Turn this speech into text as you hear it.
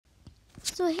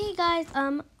So hey guys,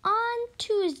 on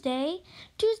Tuesday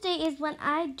is when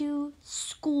I do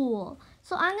school.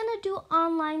 So I'm gonna do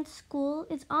online school.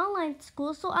 It's online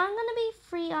school, so I'm gonna be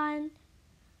free on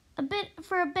a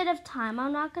bit of time.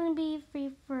 I'm not gonna be free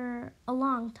for a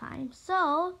long time.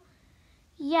 So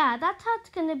yeah, that's how it's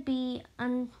gonna be.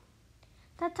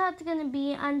 That's how it's gonna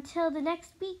be until the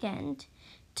next weekend.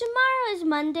 Tomorrow is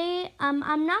Monday. I'm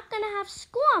not gonna have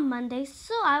school on Monday,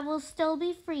 so I will still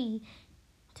be free.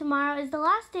 Tomorrow is the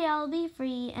last day I'll be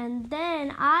free, and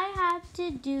then I have to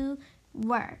do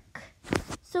work.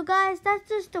 So guys, that's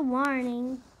just a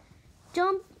warning.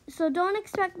 Don't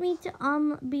expect me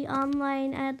to be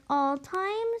online at all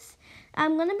times.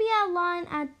 I'm gonna be online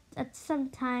at some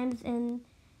times in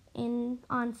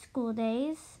on school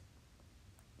days.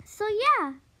 So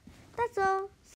yeah, that's all.